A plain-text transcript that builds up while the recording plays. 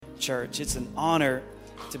Church. It's an honor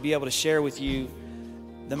to be able to share with you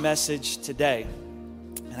the message today.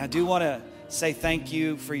 And I do want to say thank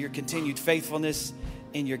you for your continued faithfulness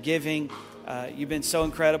in your giving. You've been so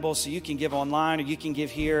incredible. So you can give online or you can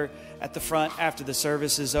give here at the front after the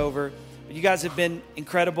service is over. But you guys have been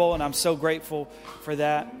incredible, and I'm so grateful for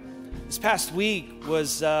that. This past week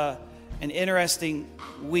was an interesting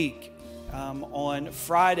week. On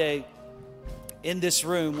Friday, in this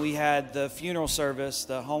room, we had the funeral service,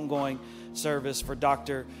 the homegoing service for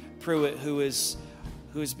Dr. Pruitt, who has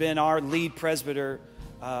been our lead presbyter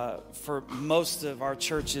for most of our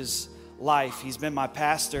church's life. He's been my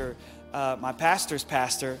pastor's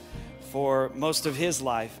pastor for most of his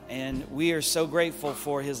life, and we are so grateful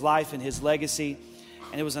for his life and his legacy.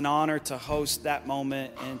 And it was an honor to host that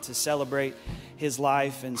moment and to celebrate his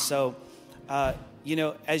life. And so,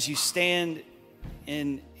 as you stand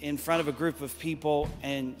in front of a group of people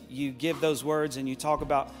and you give those words and you talk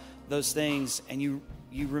about those things and you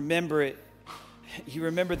remember it, you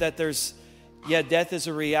remember that death is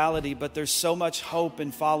a reality, but there's so much hope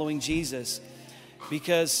in following Jesus.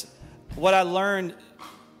 Because what I learned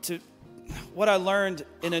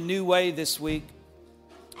in a new way this week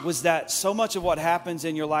was that so much of what happens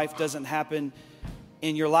in your life doesn't happen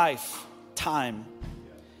in your lifetime.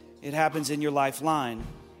 It happens in your lifeline.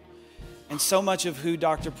 And so much of who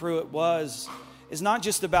Dr. Pruitt was is not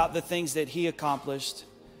just about the things that he accomplished,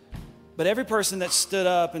 but every person that stood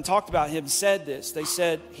up and talked about him said this. They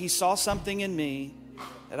said, he saw something in me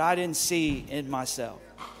that I didn't see in myself.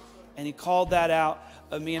 And he called that out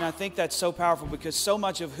of me. And I think that's so powerful because so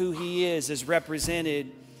much of who he is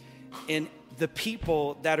represented in the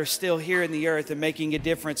people that are still here in the earth and making a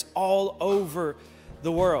difference all over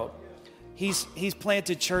the world. He's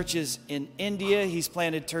planted churches in India. He's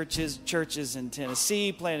planted churches in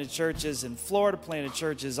Tennessee, planted churches in Florida, planted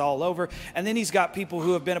churches all over. And then he's got people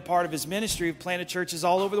who have been a part of his ministry who've planted churches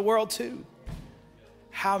all over the world too.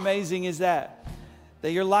 How amazing is that?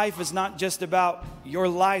 That your life is not just about your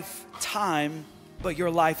lifetime, but your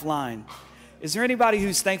lifeline. Is there anybody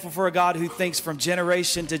who's thankful for a God who thinks from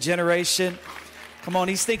generation to generation? Come on,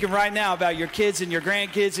 he's thinking right now about your kids and your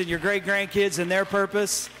grandkids and your great-grandkids and their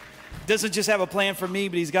purpose. Doesn't just have a plan for me,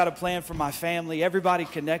 but he's got a plan for my family, everybody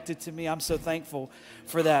connected to me. I'm so thankful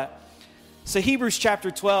for that. So Hebrews chapter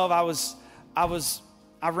 12,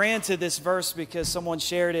 I ran to this verse because someone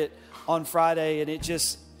shared it on Friday, and it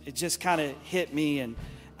just kind of hit me. And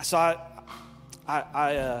so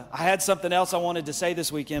I had something else I wanted to say this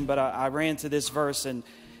weekend, but I ran to this verse, and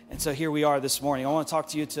so here we are this morning. I want to talk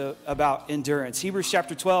to you about endurance. Hebrews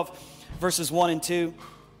chapter 12, verses 1 and 2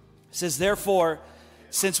 says, "Therefore,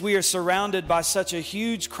 since we are surrounded by such a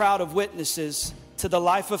huge crowd of witnesses to the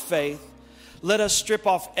life of faith, let us strip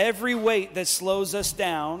off every weight that slows us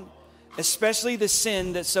down, especially the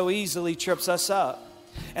sin that so easily trips us up.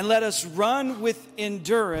 And let us run with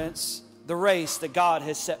endurance the race that God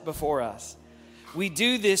has set before us. We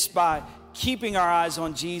do this by keeping our eyes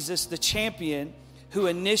on Jesus, the champion who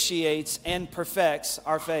initiates and perfects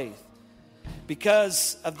our faith.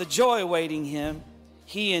 Because of the joy awaiting him,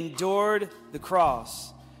 he endured the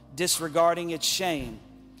cross, disregarding its shame.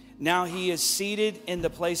 Now he is seated in the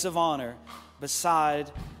place of honor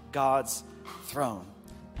beside God's throne."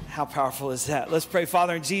 How powerful is that? Let's pray.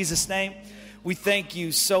 Father, in Jesus' name, we thank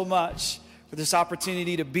you so much for this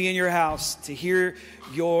opportunity to be in your house, to hear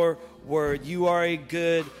your word. You are a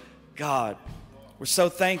good God. We're so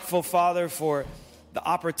thankful, Father, for the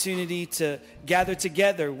opportunity to gather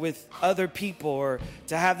together with other people or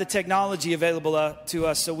to have the technology available to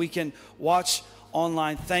us so we can watch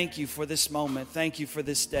online. Thank you for this moment. Thank you for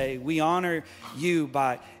this day. We honor you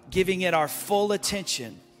by giving it our full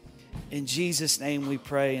attention. In Jesus' name we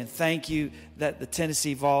pray, and thank you that the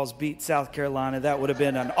Tennessee Vols beat South Carolina. That would have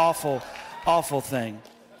been an awful, awful thing.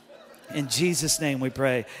 In Jesus' name we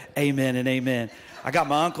pray. Amen and amen. I got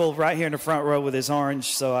my uncle right here in the front row with his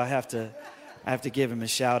orange, so I have to give him a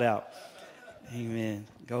shout out. Amen.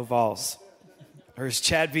 Go Vols. Or as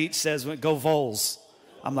Chad Beach says, go Vols.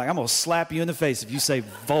 I'm like, I'm going to slap you in the face if you say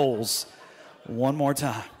Vols one more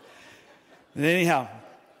time. And anyhow,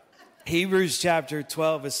 Hebrews chapter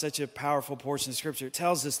 12 is such a powerful portion of Scripture. It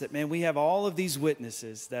tells us that, man, we have all of these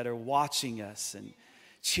witnesses that are watching us and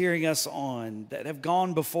cheering us on, that have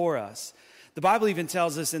gone before us. The Bible even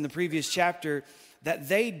tells us in the previous chapter that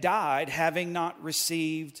they died having not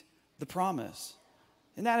received the promise.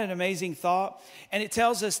 Isn't that an amazing thought? And it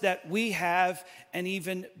tells us that we have an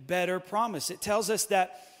even better promise. It tells us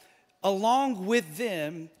that along with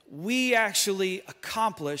them, we actually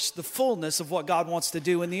accomplish the fullness of what God wants to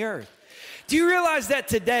do in the earth. It Do you realize that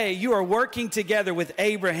today you are working together with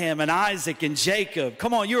Abraham and Isaac and Jacob?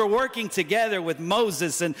 Come on, you are working together with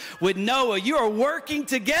Moses and with Noah. You are working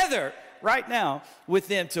together right now with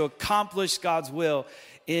them to accomplish God's will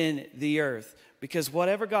in the earth. Because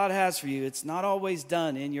whatever God has for you, it's not always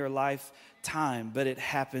done in your lifetime, but it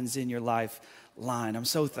happens in your lifeline. I'm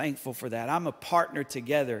so thankful for that. I'm a partner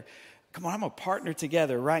together. Come on, I'm a partner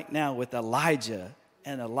together right now with Elijah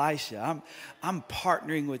and Elisha. I'm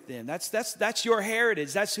partnering with them. That's your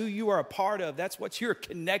heritage. That's who you are a part of. That's what you're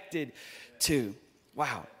connected to.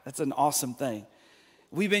 Wow, that's an awesome thing.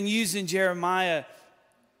 We've been using Jeremiah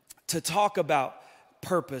to talk about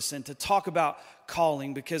purpose and to talk about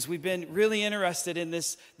calling because we've been really interested in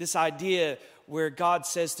this idea where God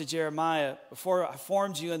says to Jeremiah, before I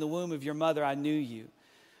formed you in the womb of your mother, I knew you.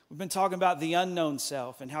 We've been talking about the unknown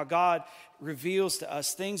self and how God reveals to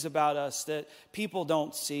us things about us that people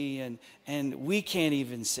don't see and we can't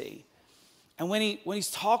even see. And when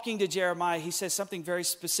he's talking to Jeremiah, he says something very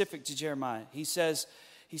specific to Jeremiah. He says,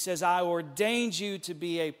 I ordained you to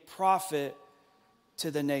be a prophet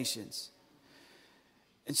to the nations.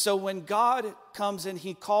 And so when God comes and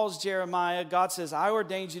he calls Jeremiah, God says, I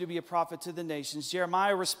ordained you to be a prophet to the nations.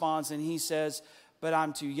 Jeremiah responds and he says, but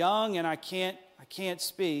I'm too young and I can't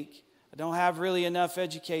speak. I don't have really enough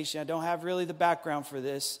education. I don't have really the background for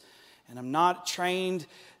this. And I'm not trained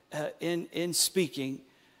in speaking.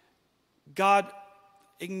 God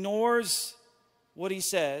ignores what he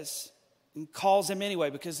says and calls him anyway,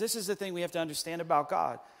 because this is the thing we have to understand about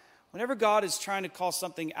God. Whenever God is trying to call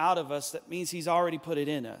something out of us, that means he's already put it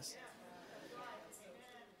in us.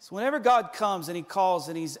 So whenever God comes and he calls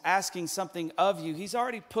and he's asking something of you, he's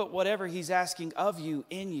already put whatever he's asking of you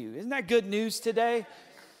in you. Isn't that good news today?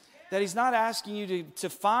 That he's not asking you to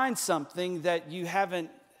find something that you haven't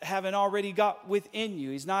already got within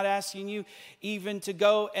you. He's not asking you even to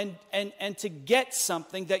go and to get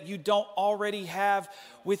something that you don't already have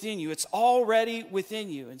within you. It's already within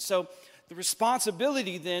you. And so the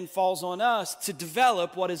responsibility then falls on us to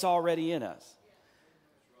develop what is already in us.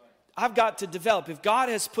 I've got to develop. If God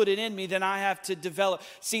has put it in me, then I have to develop.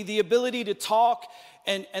 See, the ability to talk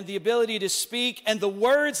and the ability to speak and the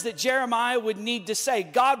words that Jeremiah would need to say,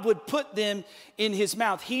 God would put them in his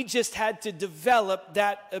mouth. He just had to develop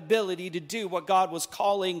that ability to do what God was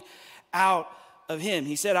calling out of him.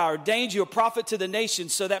 He said, I ordained you a prophet to the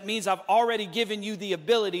nations. So that means I've already given you the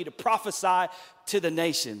ability to prophesy to the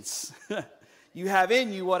nations. You have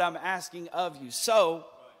in you what I'm asking of you. So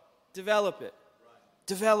develop it.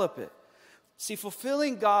 Develop it. See,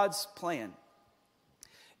 fulfilling God's plan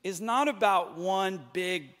is not about one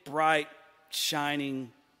big, bright,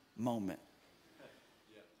 shining moment.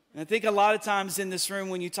 And I think a lot of times in this room,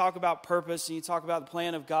 when you talk about purpose and you talk about the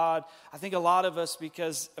plan of God, I think a lot of us,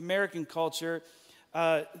 because American culture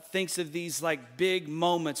thinks of these like big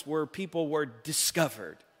moments where people were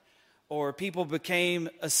discovered or people became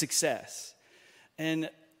a success. And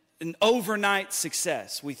an overnight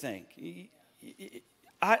success, we think.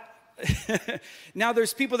 Now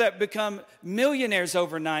there's people that become millionaires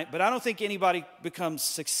overnight, but I don't think anybody becomes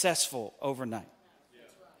successful overnight.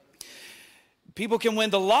 People can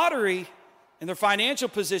win the lottery and their financial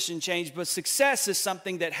position change, but success is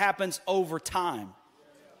something that happens over time.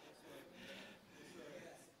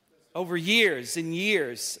 Over years and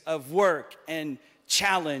years of work and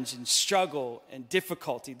challenge and struggle and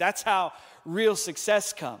difficulty. That's how real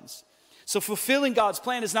success comes. So fulfilling God's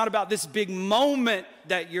plan is not about this big moment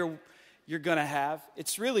that you're going to have.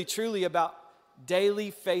 It's really, truly about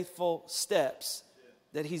daily faithful steps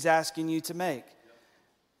that he's asking you to make.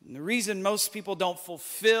 And the reason most people don't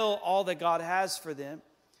fulfill all that God has for them,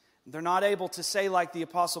 they're not able to say like the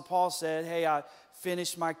Apostle Paul said, hey, I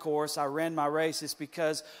finished my course, I ran my race, is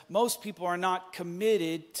because most people are not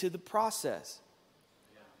committed to the process.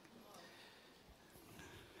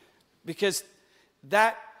 Because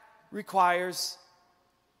that requires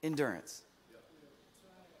endurance.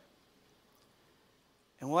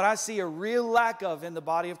 And what I see a real lack of in the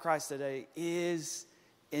body of Christ today is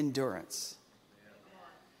endurance.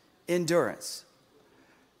 Endurance.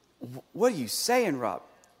 What are you saying, Rob?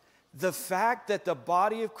 The fact that the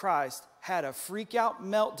body of Christ had a freak out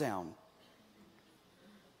meltdown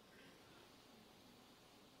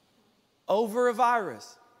over a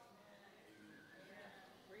virus.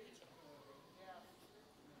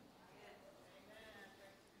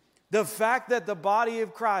 The fact that the body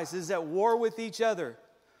of Christ is at war with each other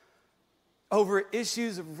over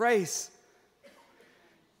issues of race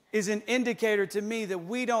is an indicator to me that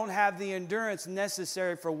we don't have the endurance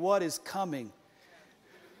necessary for what is coming.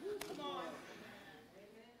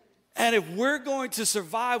 And if we're going to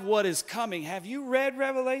survive what is coming, have you read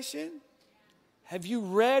Revelation? Have you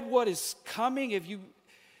read what is coming?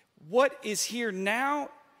 What is here now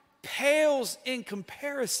pales in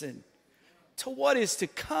comparison to what is to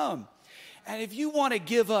come. And if you want to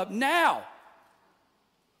give up now,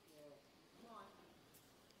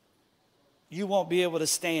 you won't be able to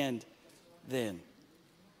stand then.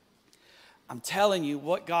 I'm telling you,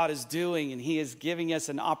 what God is doing, and He is giving us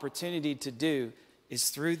an opportunity to do, is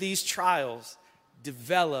through these trials,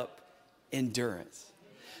 develop endurance.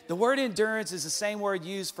 The word endurance is the same word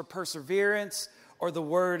used for perseverance or the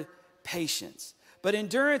word patience. But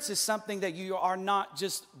endurance is something that you are not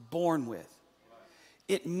just born with.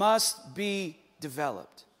 It must be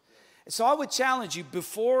developed. So I would challenge you,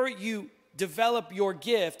 before you develop your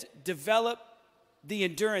gift, develop the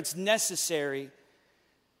endurance necessary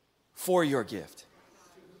for your gift.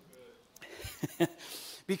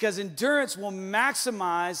 Because endurance will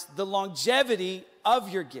maximize the longevity of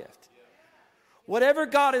your gift. Whatever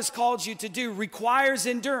God has called you to do requires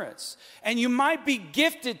endurance. And you might be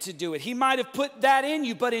gifted to do it. He might have put that in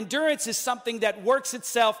you, but endurance is something that works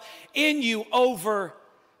itself in you over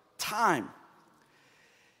time.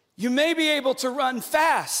 You may be able to run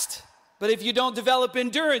fast, but if you don't develop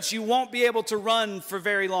endurance, you won't be able to run for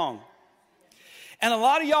very long. And a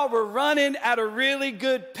lot of y'all were running at a really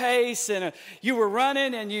good pace, and you were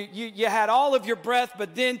running and you had all of your breath,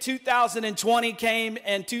 but then 2020 came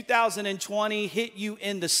and 2020 hit you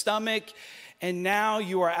in the stomach, and now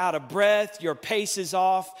you are out of breath, your pace is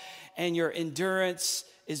off, and your endurance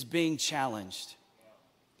is being challenged.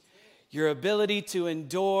 Your ability to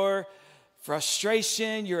endure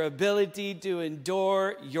frustration, your ability to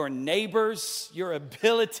endure your neighbors, your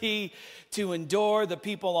ability to endure the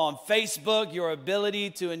people on Facebook, your ability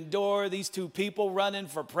to endure these two people running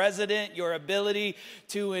for president, your ability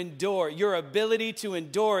to endure. Your ability to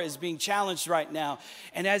endure is being challenged right now.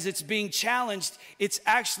 And as it's being challenged, it's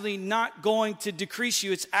actually not going to decrease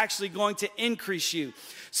you. It's actually going to increase you.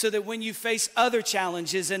 So that when you face other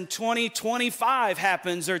challenges and 2025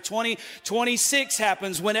 happens or 2026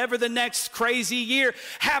 happens, whenever the next crazy year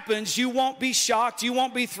happens, you won't be shocked, you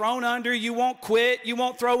won't be thrown under, you won't quit, you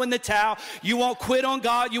won't throw in the towel, you won't quit on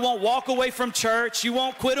God, you won't walk away from church, you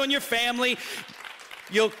won't quit on your family.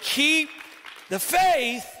 You'll keep the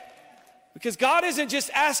faith, because God isn't just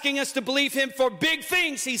asking us to believe Him for big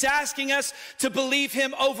things. He's asking us to believe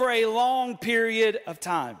Him over a long period of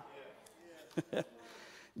time.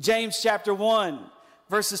 James chapter 1,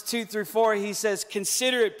 verses 2 through 4, he says,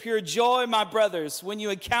 "Consider it pure joy, my brothers, when you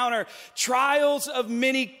encounter trials of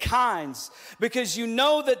many kinds, because you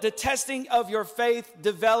know that the testing of your faith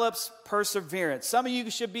develops perseverance." Some of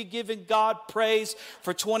you should be giving God praise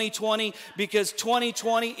for 2020, because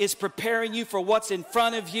 2020 is preparing you for what's in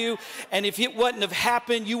front of you. And if it wouldn't have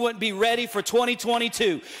happened, you wouldn't be ready for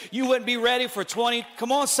 2022. You wouldn't be ready for 20.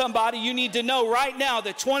 Come on, somebody, you need to know right now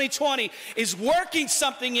that 2020 is working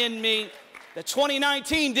something in me that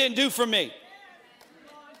 2019 didn't do for me.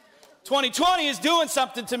 2020 is doing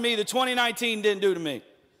something to me that 2019 didn't do to me.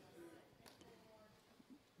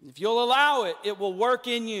 If you'll allow it, it will work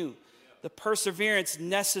in you the perseverance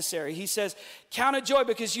necessary. He says, count it joy,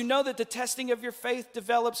 because you know that the testing of your faith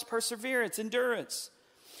develops perseverance, endurance.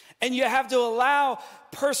 And you have to allow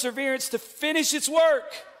perseverance to finish its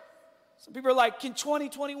work. Some people are like, can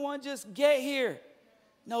 2021 just get here?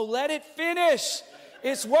 No, let it finish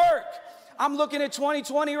its work. I'm looking at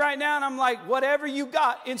 2020 right now, and I'm like, whatever you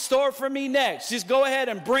got in store for me next, just go ahead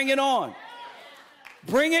and bring it on.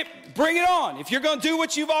 Bring it on. If you're going to do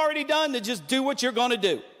what you've already done, then just do what you're going to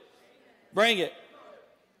do. Bring it.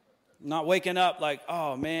 I'm not waking up like,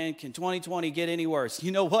 oh man, can 2020 get any worse?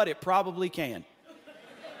 You know what? It probably can.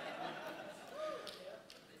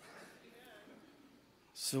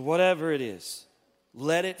 So whatever it is,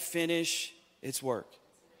 let it finish its work.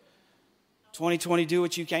 2020, do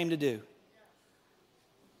what you came to do.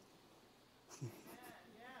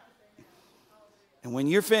 And when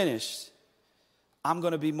you're finished, I'm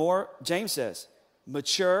going to be more, James says,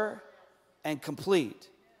 mature and complete,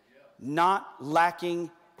 not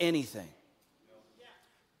lacking anything.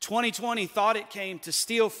 2020 thought it came to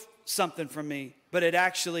steal something from me, but it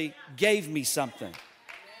actually gave me something.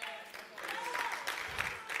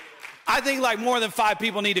 I think like more than 5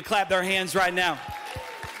 people need to clap their hands right now.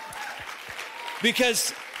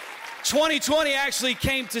 Because 2020 actually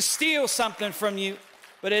came to steal something from you,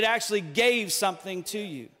 but it actually gave something to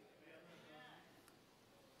you.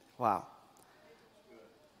 Wow.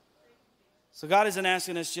 So God isn't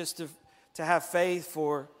asking us just to have faith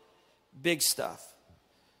for big stuff.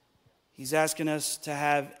 He's asking us to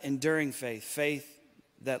have enduring faith, faith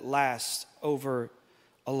that lasts over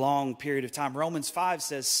a long period of time. Romans 5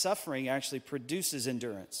 says suffering actually produces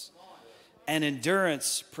endurance. and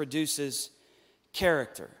endurance produces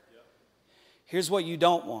character. Here's what you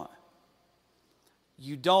don't want.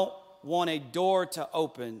 You don't want a door to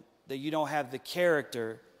open that you don't have the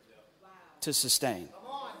character to sustain.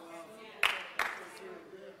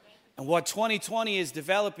 And what 2020 is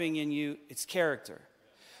developing in you, it's character.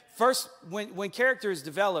 First, when character is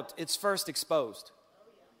developed, it's first exposed.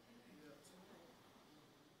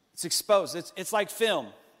 It's exposed. It's like film.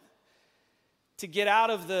 To get out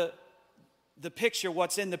of the picture,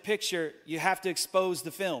 what's in the picture, you have to expose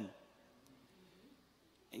the film.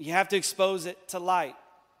 You have to expose it to light.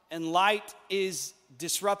 And light is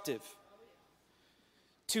disruptive.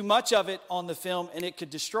 Too much of it on the film and it could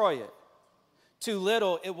destroy it. Too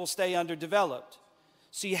little, it will stay underdeveloped.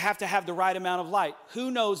 So you have to have the right amount of light.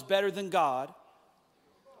 Who knows better than God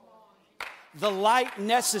the light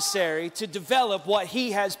necessary to develop what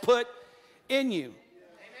He has put in you?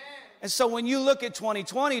 And so when you look at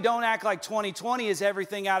 2020, don't act like 2020 is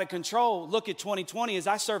everything out of control. Look at 2020 as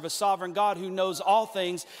I serve a sovereign God who knows all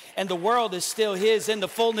things, and the world is still His in the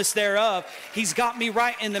fullness thereof. He's got me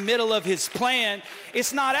right in the middle of His plan.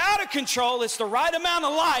 It's not out of control. It's the right amount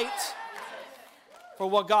of light for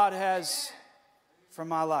what God has for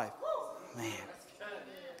my life. Man.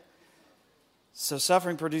 So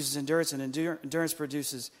suffering produces endurance, and endurance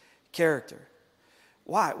produces character.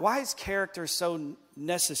 Why? Why is character so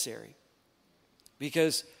necessary?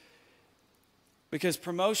 Because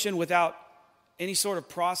promotion without any sort of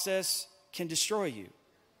process can destroy you.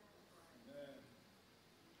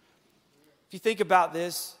 If you think about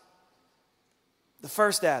this, the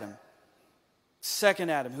first Adam, second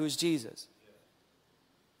Adam, who is Jesus.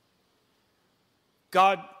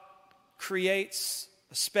 God creates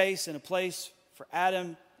a space and a place for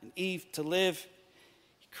Adam and Eve to live.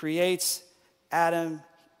 He creates Adam.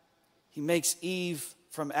 He makes Eve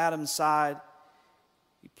from Adam's side.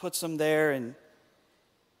 He puts them there and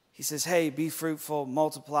He says, hey, be fruitful,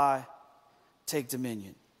 multiply, take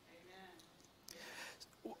dominion.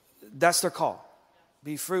 Amen. That's their call.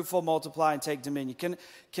 Be fruitful, multiply, and take dominion.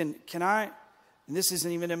 Can I, and this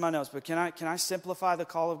isn't even in my notes, but can I simplify the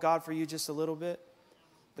call of God for you just a little bit?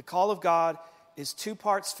 The call of God is 2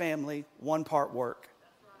 parts family, 1 part work.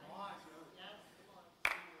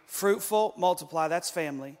 Fruitful, multiply, that's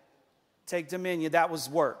family. Take dominion, that was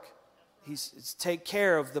work. It's take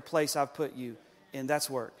care of the place I've put you in, that's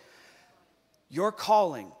work. Your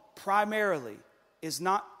calling primarily is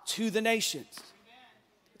not to the nations.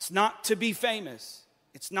 It's not to be famous.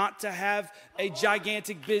 It's not to have a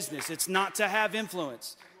gigantic business. It's not to have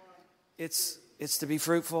influence. It's to be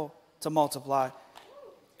fruitful, to multiply,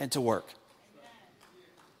 and to work.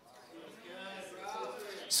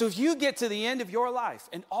 So if you get to the end of your life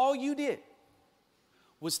and all you did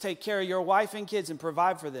was take care of your wife and kids and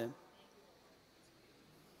provide for them,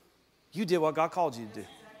 you did what God called you to do.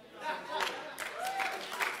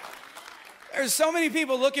 There's so many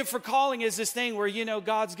people looking for calling as this thing where,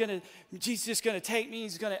 Jesus just going to take me,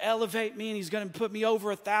 He's going to elevate me, and He's going to put me over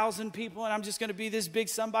 1,000 people, and I'm just going to be this big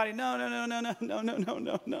somebody. No.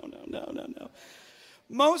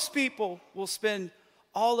 Most people will spend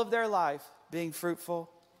all of their life being fruitful,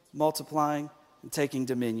 multiplying, and taking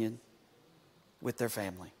dominion with their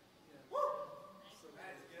family.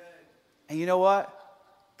 And you know what?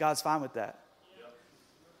 God's fine with that.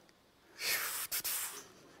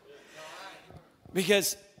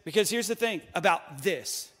 Because here's the thing about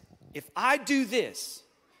this. If I do this,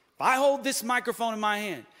 if I hold this microphone in my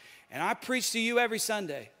hand and I preach to you every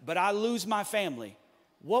Sunday, but I lose my family,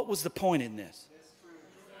 what was the point in this?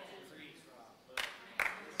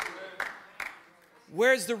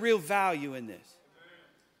 Where's the real value in this?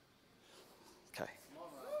 Okay.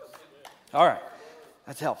 All right.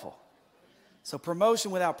 That's helpful. So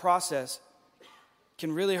promotion without process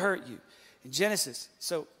can really hurt you. In Genesis,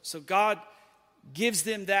 so God gives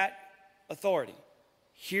them that authority.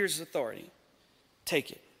 Here's authority. Take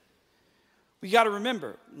it. We got to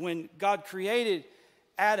remember, when God created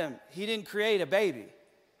Adam, He didn't create a baby.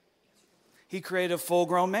 He created a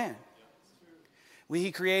full-grown man. When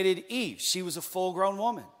He created Eve, she was a full-grown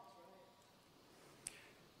woman.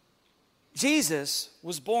 Jesus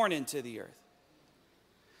was born into the earth.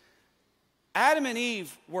 Adam and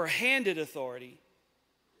Eve were handed authority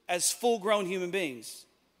as full-grown human beings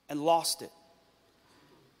and lost it.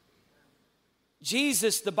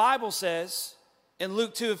 Jesus, the Bible says in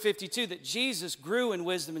Luke 2:52 that Jesus grew in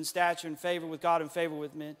wisdom and stature and favor with God and favor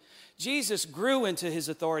with men. Jesus grew into His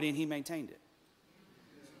authority and He maintained it.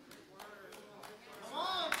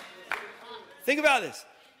 Think about this.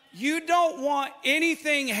 You don't want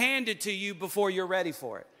anything handed to you before you're ready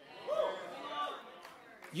for it.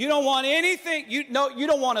 You don't want anything. You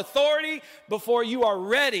don't want authority before you are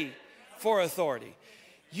ready for authority.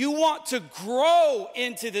 You want to grow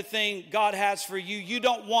into the thing God has for you. You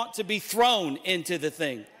don't want to be thrown into the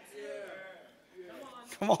thing.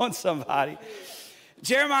 Come on, somebody.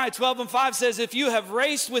 Jeremiah 12:5 says, if you have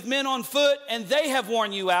raced with men on foot and they have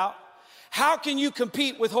worn you out, how can you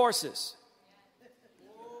compete with horses?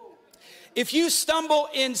 If you stumble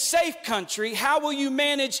in safe country, how will you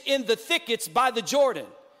manage in the thickets by the Jordan?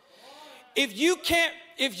 If you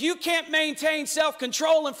can't maintain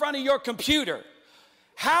self-control in front of your computer,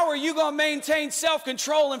 how are you going to maintain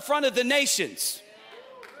self-control in front of the nations?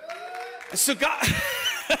 So God,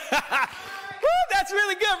 woo, that's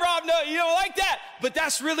really good, Rob. No, you don't like that, but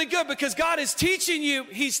that's really good because God is teaching you.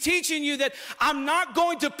 He's teaching you that I'm not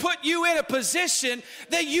going to put you in a position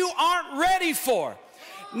that you aren't ready for.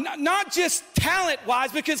 Not just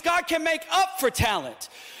talent-wise, because God can make up for talent.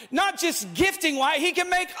 Not just gifting-wise, he can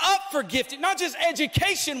make up for gifting. Not just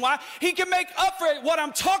education-wise, he can make up for it. What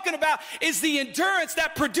I'm talking about is the endurance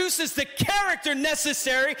that produces the character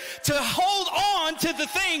necessary to hold on to the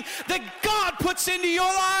thing that God puts into your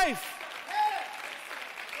life.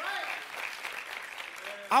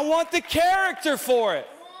 I want the character for it.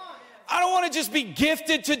 I don't want to just be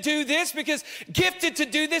gifted to do this, because gifted to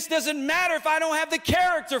do this doesn't matter if I don't have the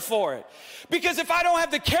character for it. Because if I don't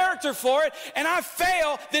have the character for it and I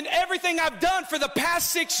fail, then everything I've done for the past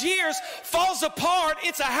 6 years falls apart.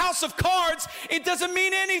 It's a house of cards. It doesn't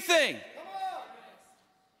mean anything.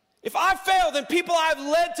 If I fail, then people I've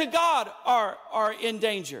led to God are in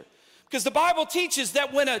danger. Because the Bible teaches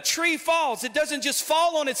that when a tree falls, it doesn't just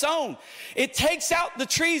fall on its own. It takes out the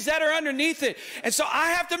trees that are underneath it. And so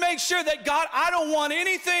I have to make sure that, God, I don't want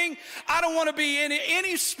anything. I don't want to be in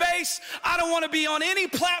any space. I don't want to be on any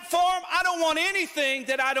platform. I don't want anything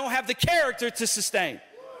that I don't have the character to sustain.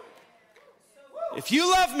 If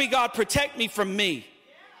you love me, God, protect me from me.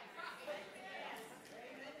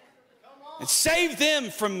 And save them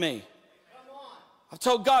from me. I've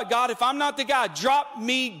told God, if I'm not the guy, drop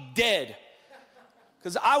me dead.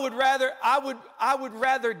 Because I would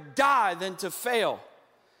rather die than to fail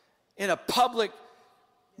in a public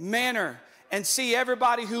manner and see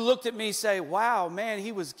everybody who looked at me say, wow, man,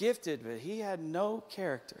 he was gifted, but he had no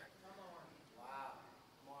character.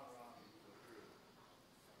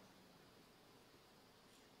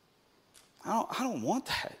 I don't want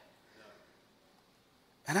that.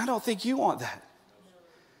 And I don't think you want that.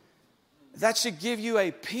 That should give you a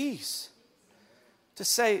peace to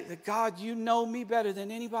say that, God, you know me better than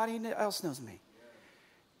anybody else knows me.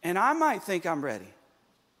 And I might think I'm ready,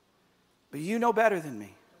 but you know better than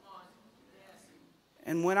me.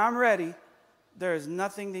 And when I'm ready, there is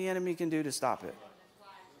nothing the enemy can do to stop it.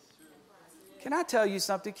 Can I tell you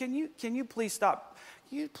something? Can you please stop?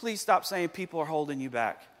 Can you please stop saying people are holding you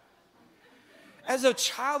back? As a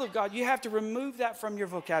child of God, you have to remove that from your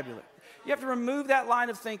vocabulary. You have to remove that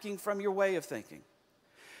line of thinking from your way of thinking.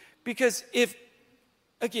 Because if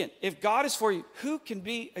God is for you, who can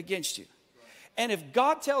be against you? And if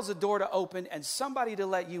God tells a door to open and somebody to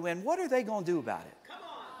let you in, what are they going to do about it? Come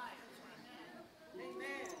on.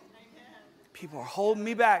 Amen. People are holding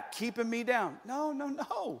me back, keeping me down. No.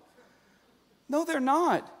 No, they're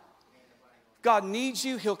not. If God needs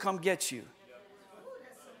you, he'll come get you.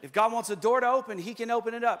 If God wants a door to open, he can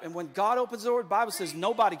open it up. And when God opens the door, the Bible says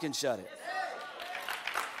nobody can shut it.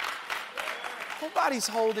 Nobody's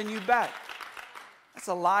holding you back. That's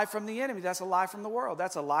a lie from the enemy. That's a lie from the world.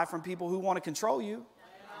 That's a lie from people who want to control you.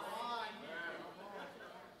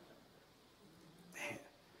 Man.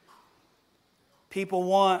 People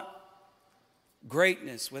want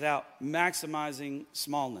greatness without maximizing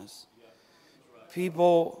smallness.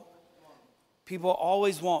 People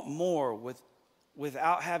always want more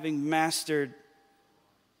without having mastered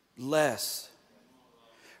less.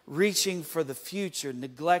 Reaching for the future,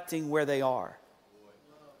 neglecting where they are.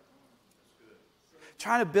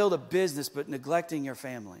 Trying to build a business but neglecting your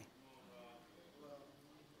family.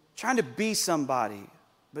 Trying to be somebody,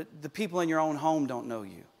 but the people in your own home don't know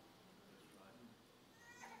you.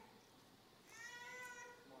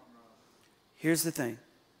 Here's the thing.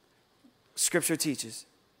 Scripture teaches,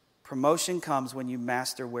 promotion comes when you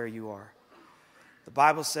master where you are. The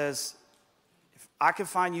Bible says, if I can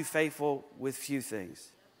find you faithful with few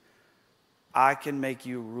things, I can make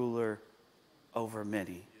you ruler over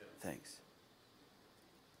many things.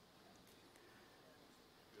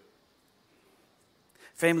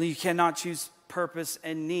 Family, you cannot choose purpose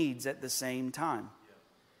and needs at the same time.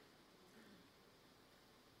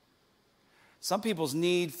 Some people's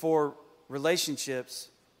need for relationships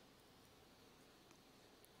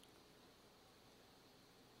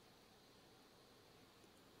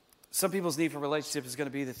Some people's need for relationship is going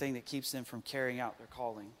to be the thing that keeps them from carrying out their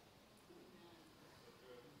calling.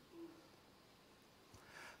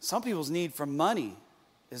 Some people's need for money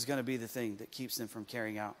is going to be the thing that keeps them from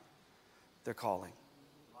carrying out their calling.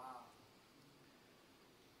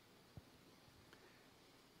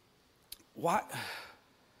 Why?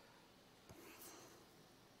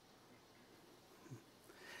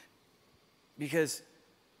 Because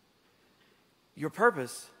your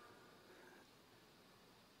purpose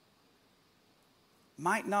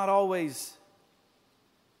might not always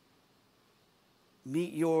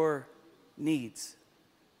meet your needs.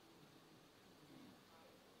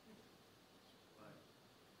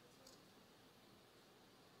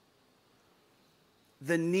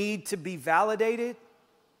 The need to be validated.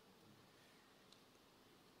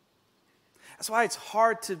 That's why it's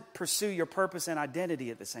hard to pursue your purpose and identity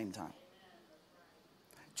at the same time.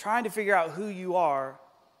 Trying to figure out who you are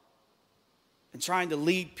and trying to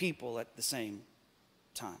lead people at the same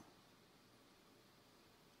time.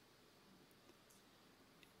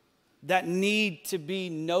 That need to be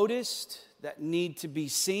noticed, that need to be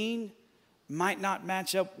seen, might not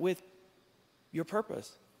match up with your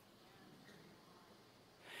purpose.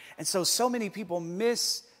 And so many people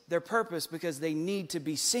miss their purpose because they need to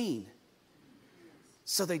be seen.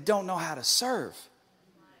 So they don't know how to serve.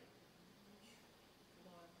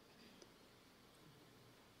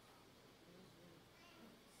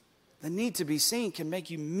 The need to be seen can make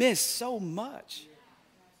you miss so much.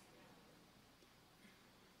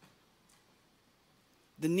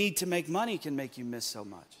 The need to make money can make you miss so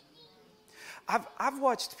much. I've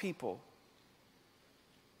watched people,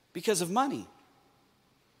 because of money,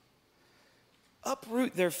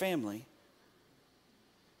 uproot their family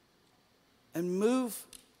and move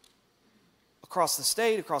across the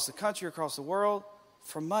state, across the country, across the world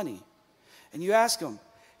for money. And you ask them,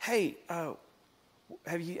 hey,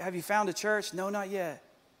 have you found a church? No, not yet.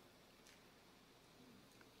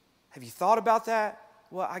 Have you thought about that?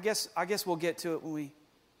 Well, I guess we'll get to it when we...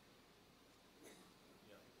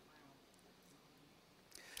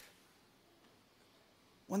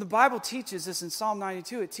 When the Bible teaches us in Psalm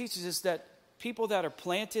 92, it teaches us that people that are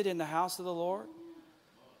planted in the house of the Lord,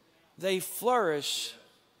 they flourish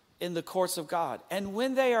in the courts of God. And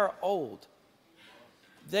when they are old,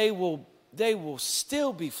 they will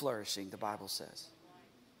still be flourishing, the Bible says.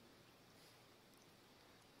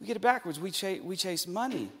 We get it backwards. We chase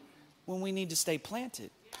money when we need to stay planted.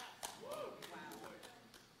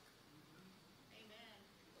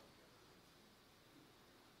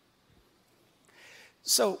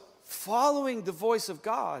 So, following the voice of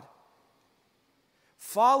God,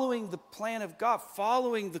 following the plan of God,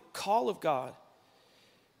 following the call of God,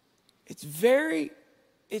 it's very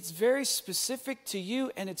specific to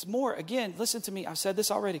you, and it's more, again, listen to me, I've said this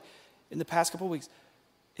already in the past couple of weeks,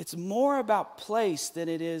 it's more about place than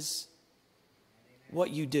it is what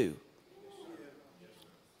you do.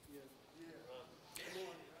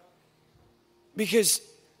 Because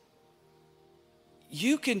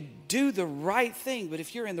you can do the right thing, but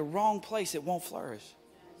if you're in the wrong place, it won't flourish.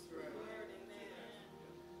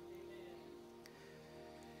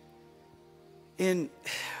 In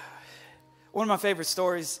one of my favorite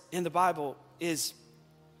stories in the Bible is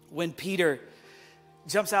when Peter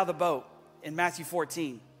jumps out of the boat in Matthew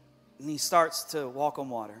 14, and he starts to walk on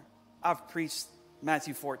water. I've preached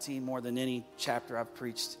Matthew 14 more than any chapter I've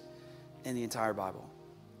preached in the entire Bible.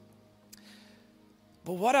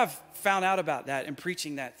 But what I've found out about that and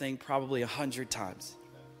preaching that thing probably 100 times,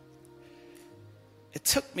 it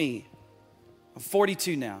took me, I'm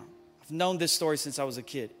 42 now, I've known this story since I was a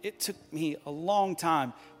kid. It took me a long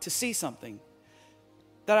time to see something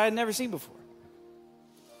that I had never seen before.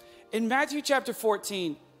 In Matthew chapter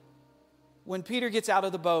 14, when Peter gets out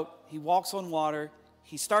of the boat, he walks on water,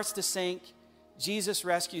 he starts to sink, Jesus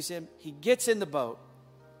rescues him, he gets in the boat.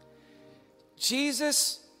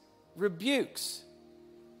 Jesus rebukes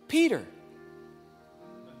Peter,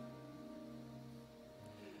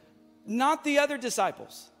 not the other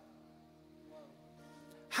disciples.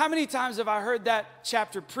 How many times have I heard that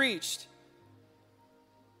chapter preached,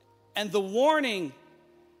 and the warning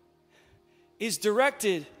is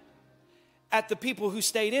directed at the people who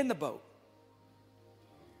stayed in the boat,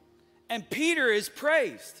 and Peter is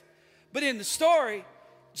praised, but in the story,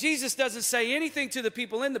 Jesus doesn't say anything to the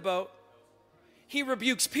people in the boat. He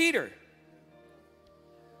rebukes Peter.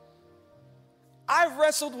 I've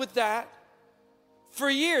wrestled with that for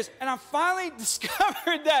years, and I finally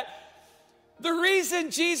discovered that the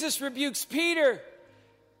reason Jesus rebukes Peter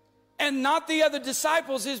and not the other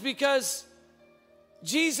disciples is because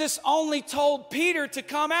Jesus only told Peter to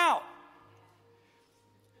come out.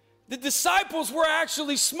 The disciples were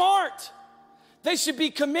actually smart. They should be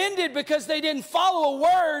commended because they didn't follow a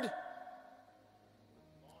word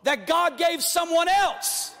that God gave someone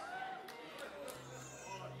else.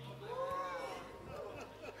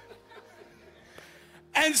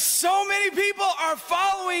 And so many people are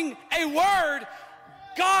following a word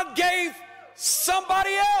God gave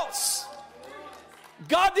somebody else.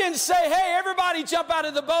 God didn't say, hey, everybody jump out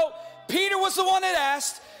of the boat. Peter was the one that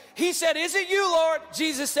asked. He said, is it you, Lord?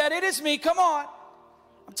 Jesus said, it is me. Come on.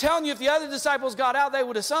 I'm telling you, if the other disciples got out, they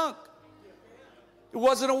would have sunk. It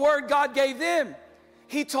wasn't a word God gave them.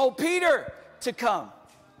 He told Peter to come.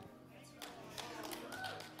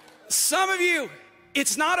 Some of you,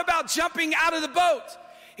 it's not about jumping out of the boat.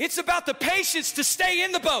 It's about the patience to stay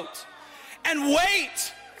in the boat and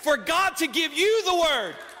wait for God to give you the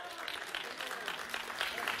word.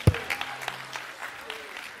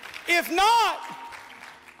 If not,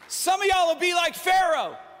 some of y'all will be like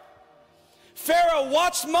Pharaoh. Pharaoh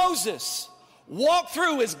watched Moses walk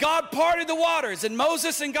through as God parted the waters, and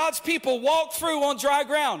Moses and God's people walked through on dry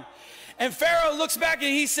ground. And Pharaoh looks back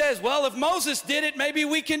and he says, well, if Moses did it, maybe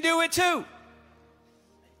we can do it too.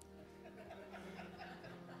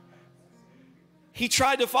 He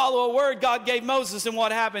tried to follow a word God gave Moses, and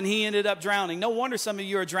what happened? He ended up drowning. No wonder some of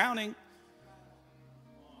you are drowning.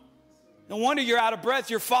 No wonder you're out of breath.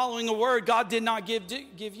 You're following a word God did not give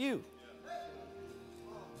you.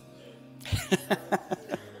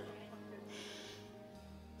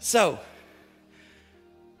 So,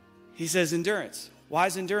 he says endurance. Why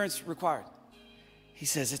is endurance required? He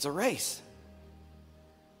says it's a race.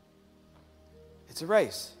 It's a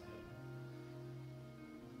race.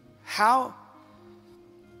 How?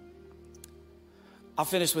 I'll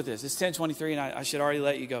finish with this. It's 10:23 and I should already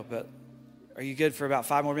let you go, but are you good for about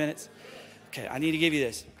 5 more minutes? Okay, I need to give you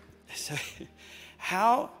this. So,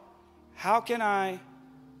 how can I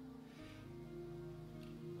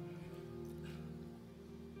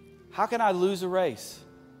lose a race?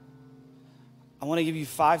 I want to give you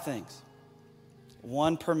 5 things.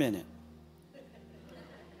 1 per minute.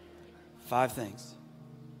 5 things.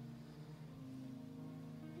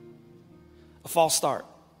 A false start.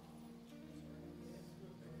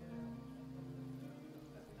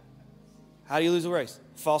 How do you lose a race?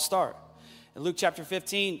 False start. In Luke chapter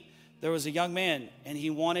 15, there was a young man, and he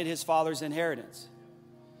wanted his father's inheritance.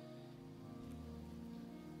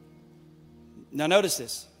 Now notice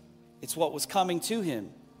this. It's what was coming to him.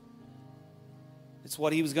 It's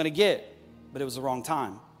what he was going to get, but it was the wrong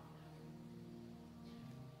time.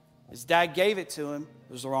 His dad gave it to him.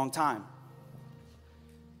 It was the wrong time.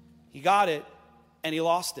 He got it, and he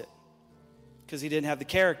lost it because he didn't have the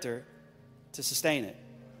character to sustain it.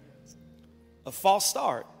 A false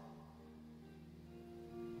start.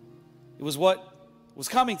 It was what was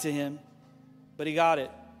coming to him, but he got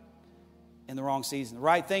it in the wrong season. The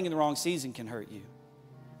right thing in the wrong season can hurt you.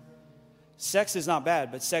 Sex is not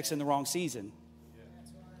bad, but sex in the wrong season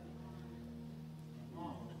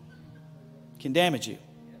can damage you,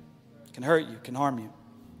 can hurt you, can harm you.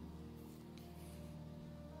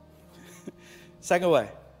 Second way,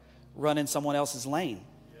 run in someone else's lane.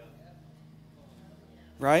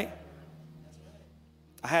 Right?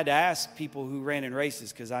 I had to ask people who ran in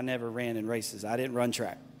races because I never ran in races. I didn't run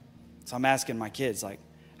track. So I'm asking my kids, like,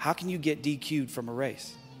 how can you get DQ'd from a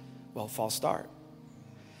race? Well, false start.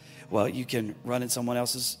 Well, you can run in someone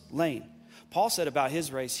else's lane. Paul said about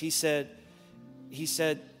his race, he said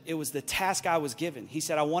it was the task I was given. He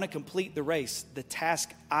said, I want to complete the race, the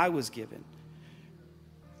task I was given.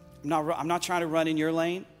 I'm not trying to run in your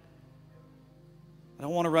lane. I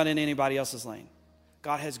don't want to run in anybody else's lane.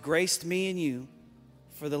 God has graced me and you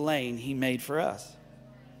for the lane he made for us.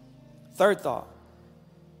 Third thought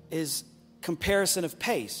is comparison of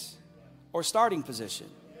pace or starting position.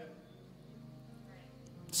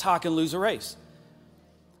 It's how I can lose a race.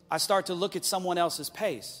 I start to look at someone else's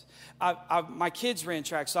pace. My kids ran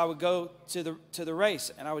track, so I would go to the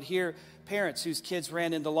race, and I would hear parents whose kids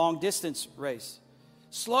ran in the long distance race.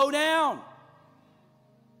 Slow down.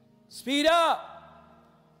 Speed up.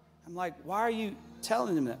 I'm like, why are you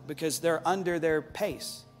telling them that? Because they're under their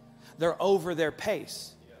pace. They're over their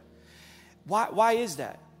pace. Why is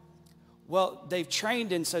that? Well, they've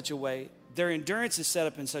trained in such a way, their endurance is set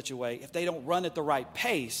up in such a way, if they don't run at the right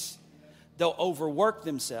pace, they'll overwork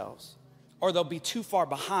themselves, or they'll be too far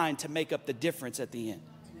behind to make up the difference at the end.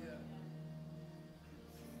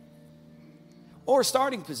 Or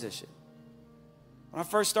starting position. When I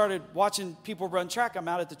first started watching people run track, I'm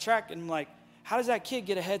out at the track and I'm like, how does that kid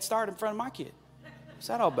get a head start in front of my kid? What's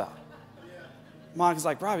that all about? Monica's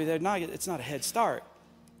like, Robbie, it's not a head start.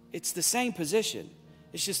 It's the same position.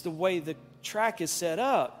 It's just the way the track is set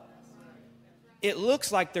up it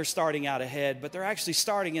looks like they're starting out ahead, but they're actually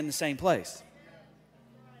starting in the same place.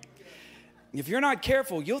 If you're not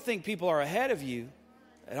careful, you'll think people are ahead of you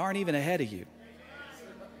that aren't even ahead of you.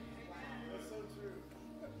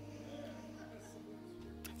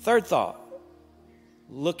 Third thought,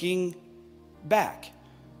 looking back.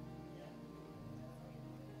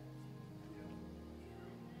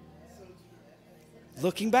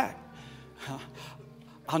 Looking back.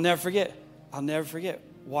 I'll never forget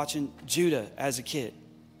watching Judah as a kid.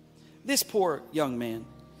 This poor young man,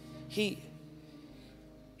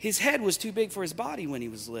 his head was too big for his body when he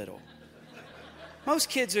was little. Most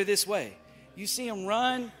kids are this way. You see them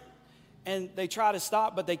run and they try to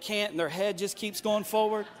stop, but they can't, and their head just keeps going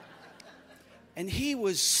forward. And he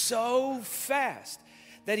was so fast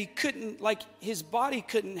that he couldn't, like, his body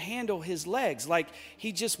couldn't handle his legs. Like,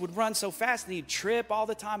 he just would run so fast and he'd trip all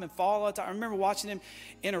the time and fall all the time. I remember watching him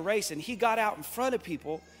in a race, and he got out in front of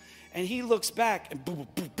people, and he looks back and boom,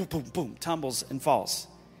 boom, boom, boom, boom, tumbles and falls.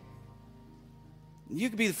 You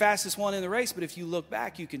could be the fastest one in the race, but if you look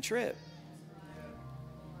back, you can trip.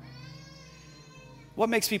 What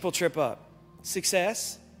makes people trip up?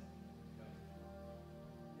 Success.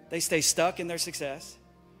 They stay stuck in their success.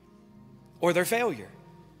 Or their failure.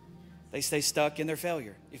 They stay stuck in their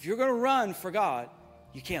failure. If you're going to run for God,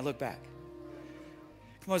 you can't look back.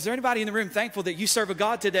 Come on, is there anybody in the room thankful that you serve a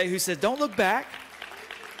God today who says, don't look back?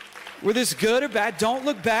 Whether it's good or bad, don't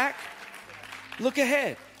look back. Look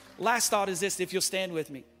ahead. Last thought is this, if you'll stand with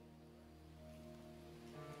me.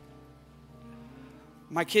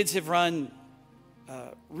 My kids have run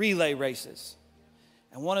relay races.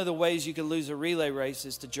 And one of the ways you can lose a relay race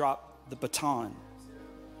is to drop the baton.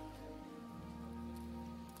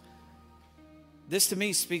 This to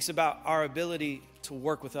me speaks about our ability to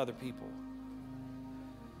work with other people.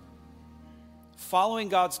 Following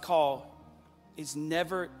God's call is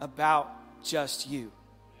never about just you.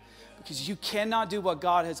 Because you cannot do what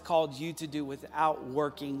God has called you to do without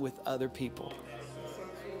working with other people.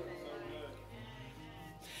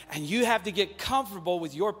 And you have to get comfortable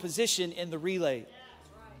with your position in the relay.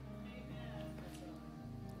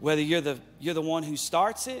 Whether you're the one who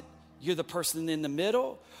starts it, you're the person in the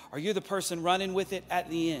middle, or you're the person running with it at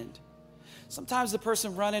the end. Sometimes the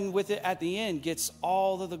person running with it at the end gets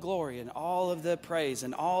all of the glory and all of the praise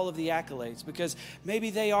and all of the accolades because maybe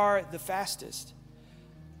they are the fastest.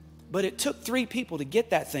 But it took 3 people to get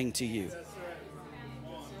that thing to you.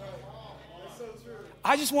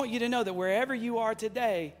 I just want you to know that wherever you are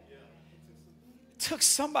today, it took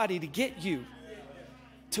somebody to get you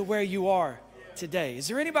to where you are today. Is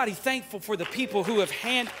there anybody thankful for the people who have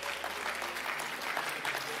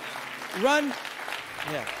run?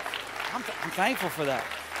 Yeah, I'm thankful for that.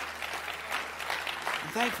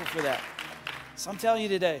 I'm thankful for that. So I'm telling you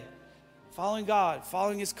today, following God,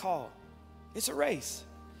 following His call, it's a race.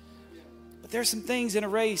 But there's some things in a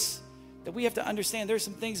race that we have to understand. There's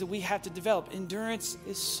some things that we have to develop. Endurance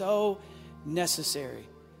is so necessary.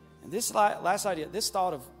 And this last idea, this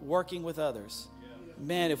thought of working with others,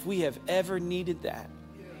 man, if we have ever needed that,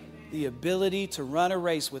 the ability to run a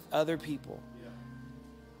race with other people.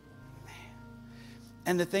 Man.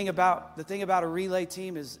 And the thing about a relay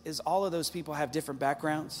team is all of those people have different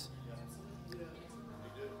backgrounds.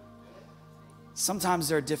 Sometimes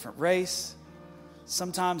they're a different race.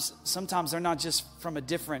 Sometimes they're not just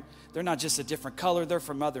a different color, they're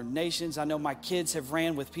from other nations. I know my kids have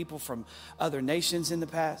ran with people from other nations in the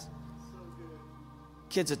past.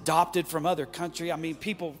 Kids adopted from other country. I mean,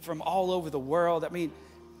 people from all over the world. I mean,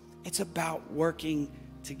 it's about working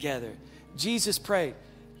together. Jesus prayed,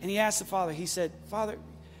 and He asked the Father, He said, Father,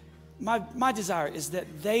 my desire is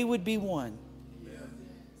that they would be one,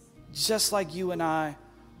 just like you and I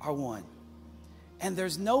are one. And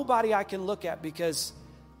there's nobody I can look at because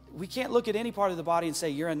we can't look at any part of the body and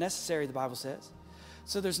say, you're unnecessary, the Bible says.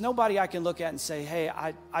 So there's nobody I can look at and say, hey,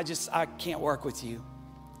 I can't work with you.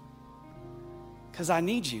 Because I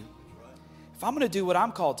need you. If I'm going to do what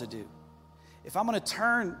I'm called to do, if I'm going to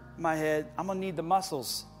turn my head, I'm going to need the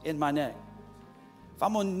muscles in my neck. If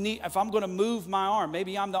I'm going to move my arm,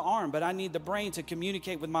 maybe I'm the arm, but I need the brain to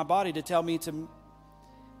communicate with my body to tell me to.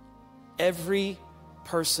 Every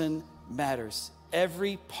person matters.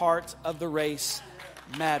 Every part of the race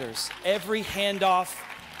matters. Every handoff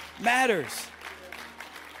matters.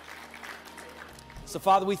 So,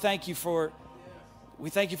 Father, we thank you for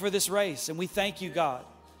this race, and we thank you, God.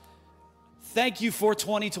 Thank you for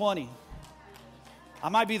 2020. I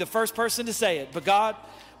might be the first person to say it, but God,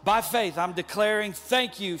 by faith, I'm declaring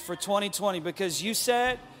thank you for 2020 because you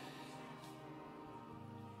said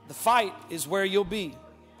the fight is where you'll be.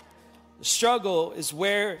 The struggle is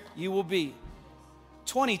where you will be.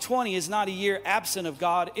 2020 is not a year absent of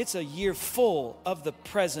God. It's a year full of the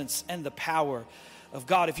presence and the power of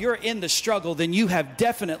God. If you're in the struggle, then you have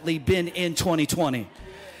definitely been in 2020.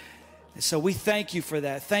 And so we thank you for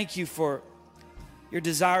that. Thank you for your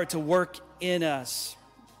desire to work in us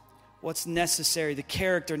what's necessary, the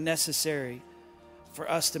character necessary for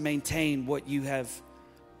us to maintain what you have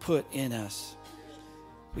put in us.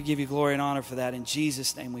 We give you glory and honor for that. In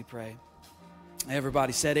Jesus' name we pray.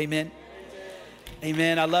 Everybody said amen.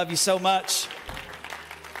 Amen. I love you so much.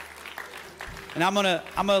 And I'm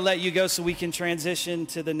gonna let you go so we can transition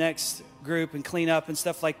to the next group and clean up and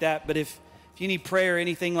stuff like that. But if you need prayer or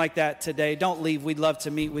anything like that today, don't leave. We'd love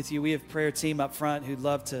to meet with you. We have a prayer team up front who'd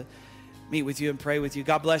love to meet with you and pray with you.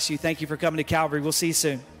 God bless you. Thank you for coming to Calvary. We'll see you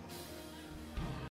soon.